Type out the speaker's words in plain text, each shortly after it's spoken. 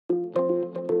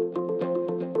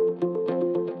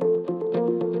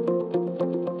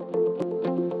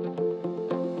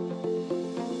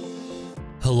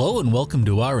Hello and welcome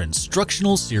to our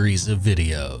instructional series of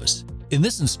videos. In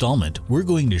this installment, we're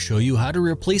going to show you how to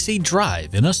replace a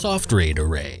drive in a SoftRAID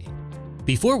array.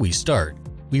 Before we start,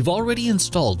 we've already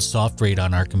installed SoftRAID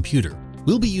on our computer.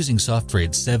 We'll be using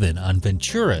SoftRAID 7 on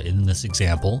Ventura in this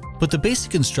example, but the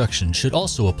basic instructions should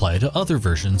also apply to other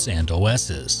versions and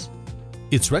OSs.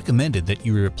 It's recommended that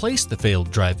you replace the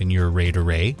failed drive in your RAID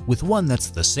array with one that's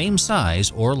the same size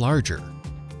or larger.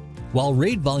 While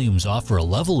RAID volumes offer a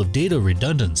level of data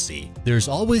redundancy, there's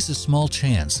always a small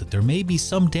chance that there may be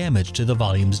some damage to the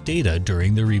volume's data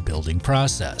during the rebuilding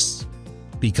process.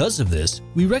 Because of this,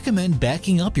 we recommend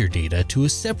backing up your data to a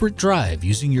separate drive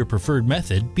using your preferred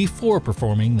method before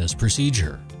performing this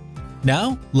procedure.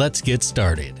 Now, let's get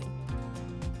started.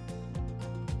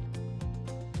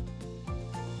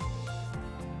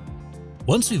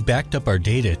 Once we've backed up our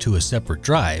data to a separate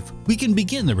drive, we can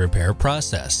begin the repair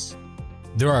process.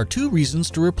 There are two reasons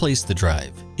to replace the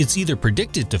drive. It's either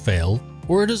predicted to fail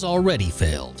or it has already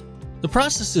failed. The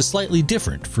process is slightly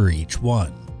different for each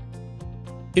one.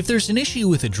 If there's an issue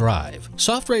with a drive,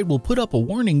 SoftRAID will put up a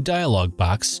warning dialog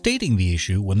box stating the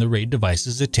issue when the RAID device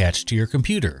is attached to your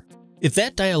computer. If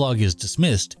that dialog is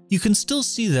dismissed, you can still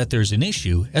see that there's an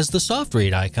issue as the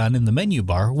SoftRAID icon in the menu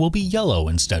bar will be yellow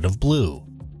instead of blue.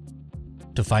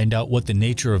 To find out what the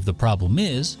nature of the problem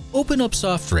is, open up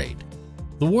SoftRAID.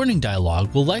 The warning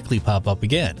dialog will likely pop up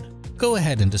again. Go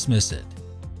ahead and dismiss it.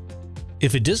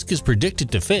 If a disk is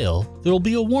predicted to fail, there will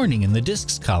be a warning in the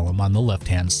disks column on the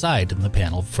left-hand side in the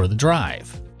panel for the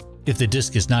drive. If the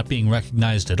disk is not being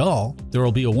recognized at all, there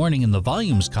will be a warning in the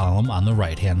volumes column on the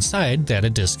right-hand side that a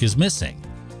disk is missing.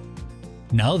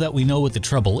 Now that we know what the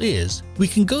trouble is, we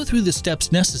can go through the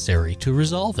steps necessary to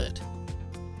resolve it.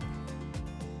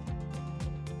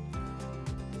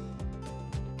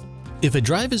 If a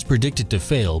drive is predicted to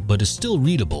fail but is still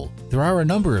readable, there are a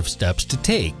number of steps to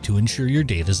take to ensure your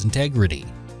data's integrity.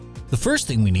 The first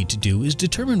thing we need to do is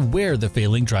determine where the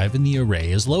failing drive in the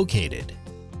array is located.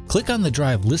 Click on the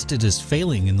drive listed as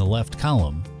failing in the left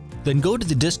column, then go to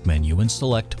the disk menu and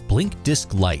select Blink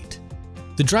Disk Light.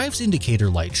 The drive's indicator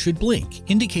light should blink,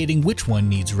 indicating which one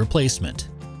needs replacement.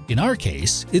 In our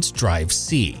case, it's drive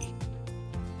C.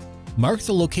 Mark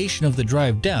the location of the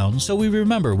drive down so we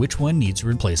remember which one needs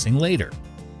replacing later.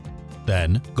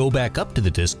 Then, go back up to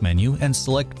the disk menu and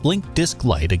select Blink Disk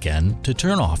Light again to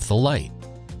turn off the light.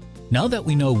 Now that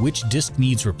we know which disk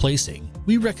needs replacing,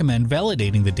 we recommend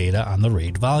validating the data on the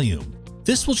RAID volume.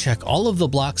 This will check all of the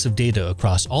blocks of data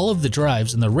across all of the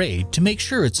drives in the RAID to make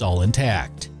sure it's all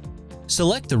intact.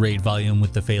 Select the RAID volume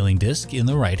with the failing disk in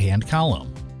the right-hand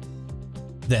column.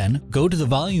 Then, go to the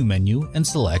volume menu and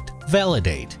select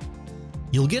Validate.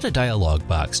 You'll get a dialog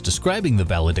box describing the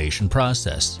validation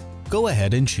process. Go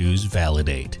ahead and choose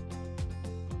Validate.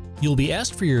 You'll be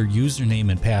asked for your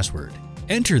username and password.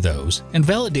 Enter those and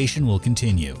validation will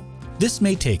continue. This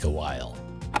may take a while.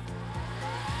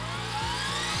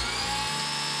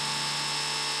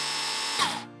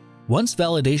 Once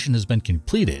validation has been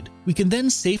completed, we can then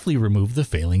safely remove the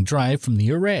failing drive from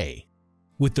the array.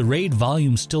 With the RAID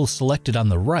volume still selected on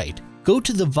the right, go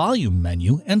to the Volume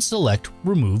menu and select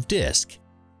Remove Disk.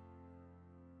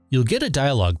 You'll get a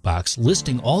dialog box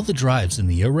listing all the drives in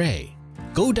the array.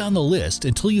 Go down the list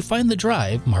until you find the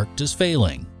drive marked as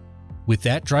failing. With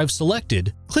that drive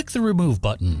selected, click the Remove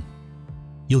button.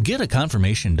 You'll get a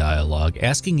confirmation dialog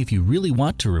asking if you really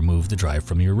want to remove the drive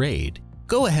from your RAID.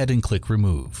 Go ahead and click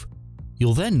Remove.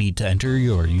 You'll then need to enter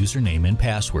your username and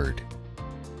password.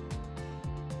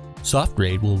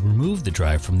 SoftRAID will remove the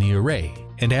drive from the array,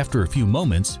 and after a few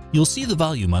moments, you'll see the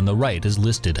volume on the right is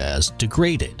listed as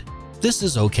degraded. This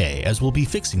is okay, as we'll be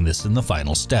fixing this in the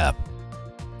final step.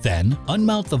 Then,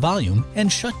 unmount the volume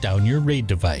and shut down your RAID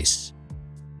device.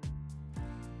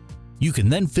 You can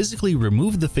then physically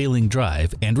remove the failing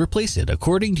drive and replace it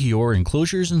according to your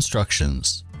enclosure's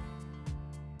instructions.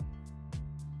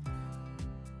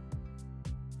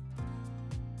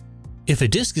 If a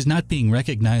disk is not being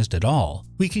recognized at all,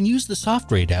 we can use the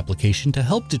SoftRAID application to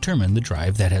help determine the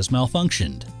drive that has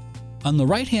malfunctioned. On the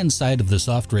right-hand side of the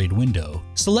SoftRAID window,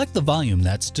 select the volume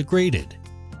that's degraded.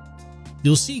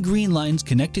 You'll see green lines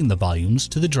connecting the volumes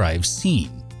to the drives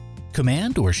seen.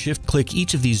 Command or Shift-click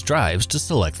each of these drives to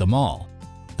select them all.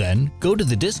 Then, go to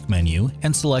the disk menu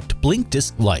and select Blink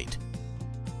Disk Light.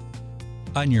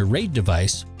 On your RAID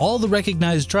device, all the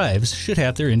recognized drives should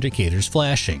have their indicators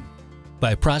flashing.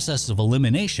 By process of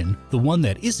elimination, the one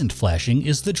that isn't flashing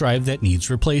is the drive that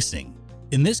needs replacing.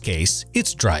 In this case,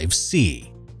 it's drive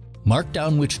C. Mark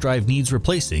down which drive needs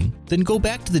replacing, then go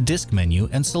back to the disk menu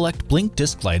and select Blink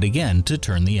Disk Light again to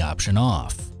turn the option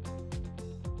off.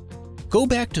 go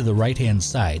back to the right-hand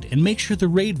side and make sure the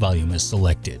RAID volume is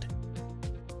selected.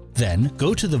 Then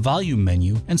go to the Volume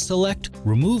menu and select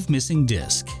Remove Missing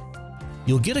Disk.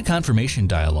 You'll get a confirmation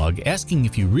dialog asking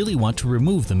if you really want to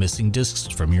remove the missing disks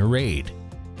from your RAID.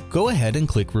 Go ahead and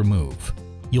click Remove.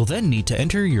 You'll then need to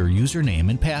enter your username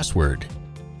and password.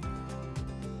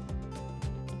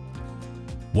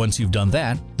 Once you've done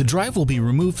that, the drive will be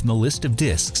removed from the list of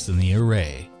disks in the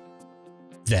array.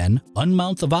 Then,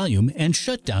 unmount the volume and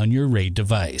shut down your RAID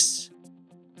device.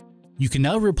 You can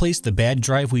now replace the bad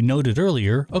drive we noted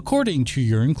earlier according to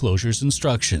your enclosure's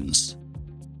instructions.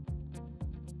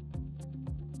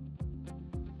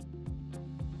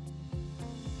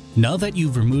 Now that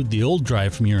you've removed the old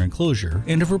drive from your enclosure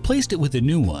and have replaced it with a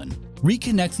new one,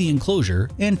 reconnect the enclosure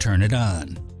and turn it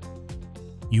on.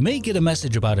 You may get a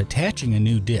message about attaching a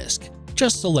new disk.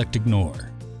 Just select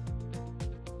Ignore.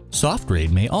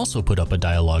 SoftRAID may also put up a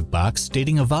dialog box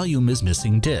stating a volume is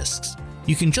missing disks.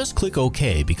 You can just click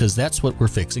OK because that's what we're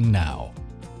fixing now.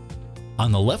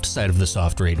 On the left side of the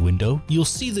SoftRAID window, you'll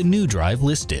see the new drive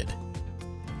listed.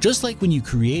 Just like when you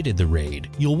created the RAID,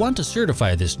 you'll want to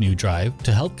certify this new drive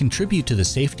to help contribute to the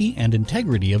safety and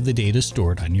integrity of the data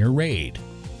stored on your RAID.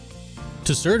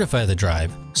 To certify the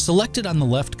drive, select it on the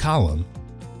left column,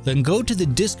 then go to the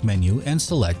Disk menu and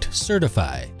select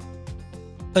Certify.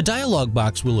 A dialog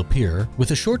box will appear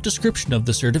with a short description of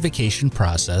the certification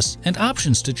process and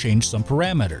options to change some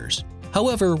parameters.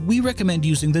 However, we recommend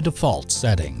using the default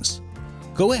settings.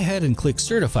 Go ahead and click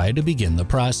Certify to begin the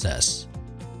process.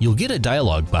 You'll get a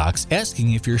dialog box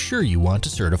asking if you're sure you want to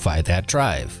certify that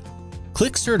drive.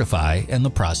 Click Certify and the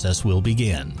process will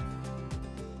begin.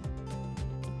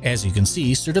 As you can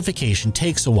see, certification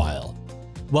takes a while.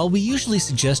 While we usually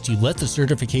suggest you let the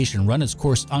certification run its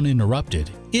course uninterrupted,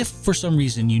 if for some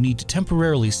reason you need to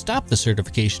temporarily stop the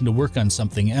certification to work on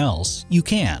something else, you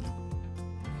can.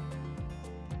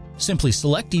 Simply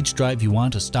select each drive you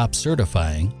want to stop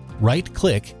certifying,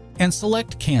 right-click, and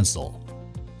select Cancel.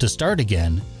 To start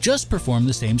again, just perform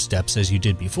the same steps as you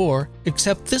did before,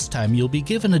 except this time you'll be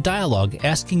given a dialog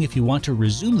asking if you want to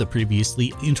resume the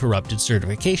previously interrupted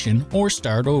certification or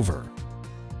start over.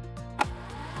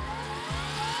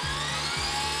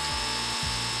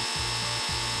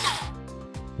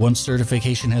 Once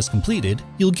certification has completed,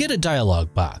 you'll get a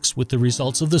dialog box with the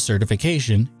results of the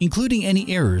certification, including any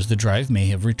errors the drive may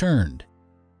have returned.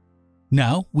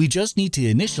 Now, we just need to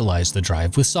initialize the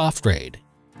drive with SoftRAID.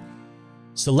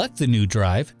 Select the new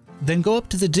drive, then go up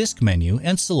to the Disk menu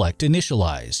and select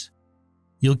Initialize.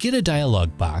 You'll get a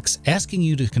dialog box asking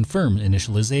you to confirm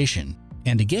initialization,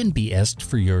 and again be asked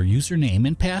for your username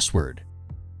and password.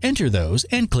 Enter those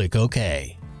and click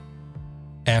OK.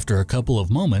 After a couple of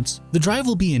moments, the drive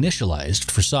will be initialized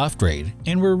for SoftRAID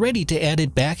and we're ready to add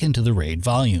it back into the RAID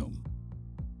volume.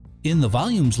 In the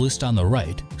volumes list on the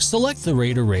right, select the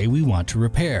RAID array we want to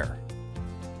repair.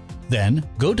 Then,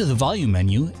 go to the Volume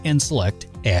menu and select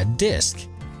Add Disk.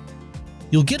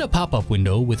 You'll get a pop-up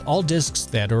window with all disks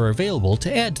that are available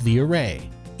to add to the array.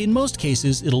 In most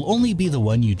cases, it'll only be the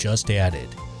one you just added.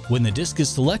 When the disk is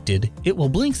selected, it will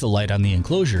blink the light on the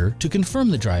enclosure to confirm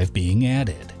the drive being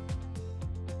added.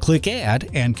 Click Add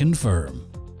and confirm.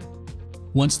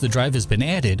 Once the drive has been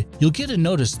added, you'll get a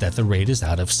notice that the RAID is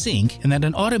out of sync and that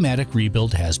an automatic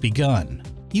rebuild has begun.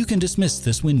 You can dismiss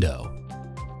this window.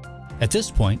 At this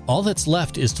point, all that's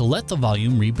left is to let the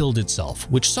volume rebuild itself,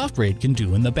 which SoftRAID can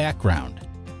do in the background.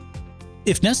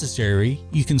 If necessary,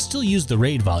 you can still use the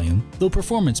RAID volume, though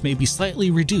performance may be slightly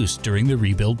reduced during the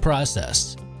rebuild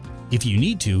process. If you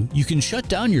need to, you can shut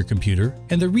down your computer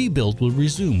and the rebuild will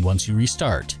resume once you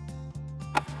restart.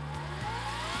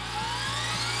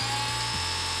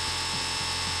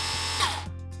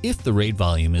 If the RAID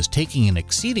volume is taking an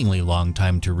exceedingly long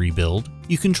time to rebuild,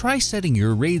 you can try setting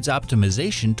your RAID's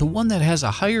optimization to one that has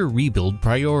a higher rebuild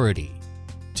priority.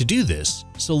 To do this,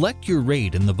 select your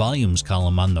RAID in the Volumes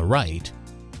column on the right,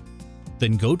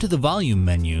 then go to the Volume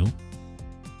menu,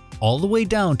 all the way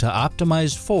down to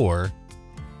Optimize for,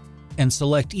 and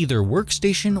select either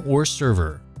Workstation or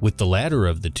Server, with the latter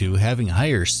of the two having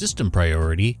higher system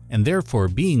priority and therefore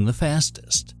being the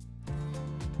fastest.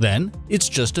 Then, it's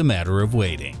just a matter of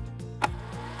waiting.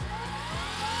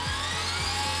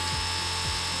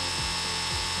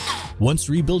 Once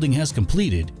rebuilding has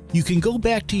completed, you can go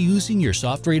back to using your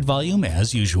SoftRAID volume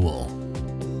as usual.